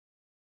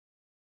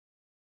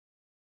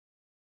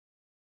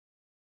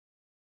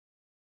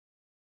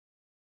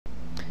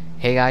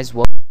Hey guys,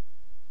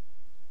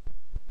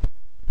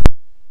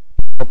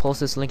 I'll post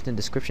this link in the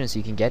description so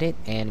you can get it,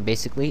 and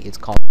basically it's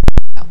called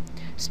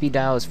Speed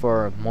Dial is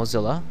for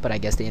Mozilla, but I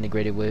guess they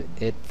integrated with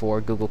it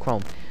for Google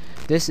Chrome.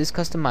 This is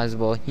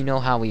customizable. You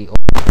know how we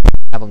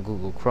have on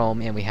Google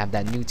Chrome and we have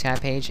that new tab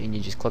page and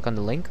you just click on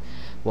the link?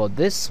 Well,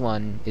 this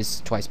one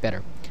is twice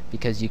better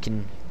because you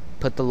can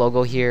put the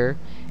logo here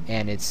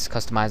and it's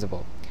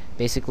customizable.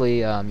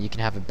 Basically, you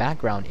can have a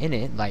background in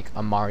it, like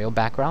a Mario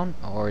background,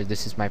 or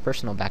this is my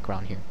personal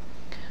background here.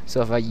 So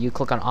if you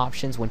click on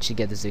options, once you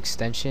get this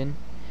extension,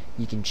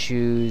 you can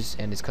choose,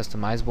 and it's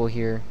customizable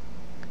here,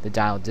 the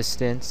dial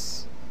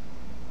distance,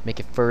 make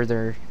it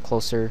further,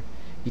 closer.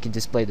 You can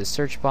display the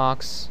search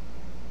box.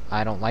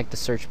 I don't like the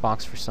search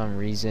box for some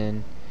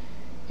reason.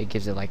 It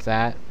gives it like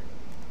that.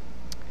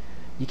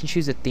 You can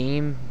choose a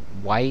theme,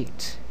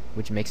 white,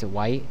 which makes it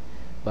white,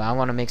 but I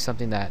want to make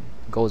something that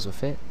goes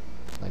with it,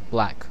 like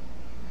black.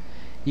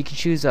 You can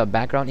choose a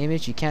background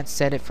image. You can't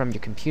set it from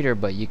your computer,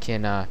 but you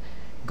can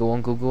go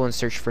on Google and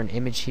search for an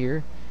image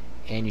here,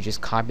 and you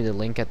just copy the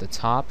link at the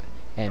top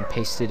and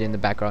paste it in the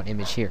background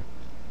image here.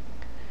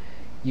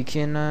 You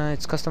can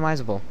it's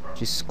customizable.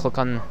 Just click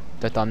on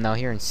the thumbnail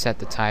here and set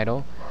the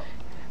title,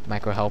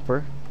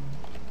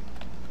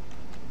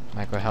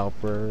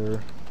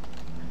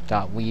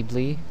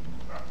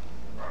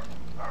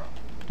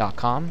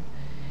 microhelper.weebly.com,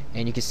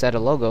 and you can set a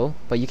logo,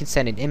 but you can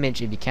set an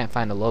image if you can't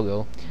find a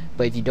logo.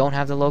 But if you don't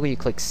have the logo, you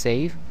click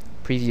save.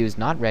 Preview is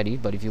not ready,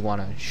 but if you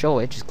want to show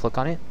it, just click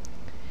on it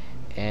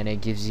and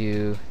it gives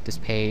you this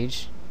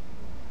page.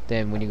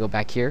 Then when you go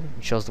back here,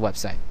 it shows the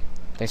website.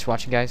 Thanks for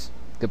watching, guys.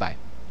 Goodbye.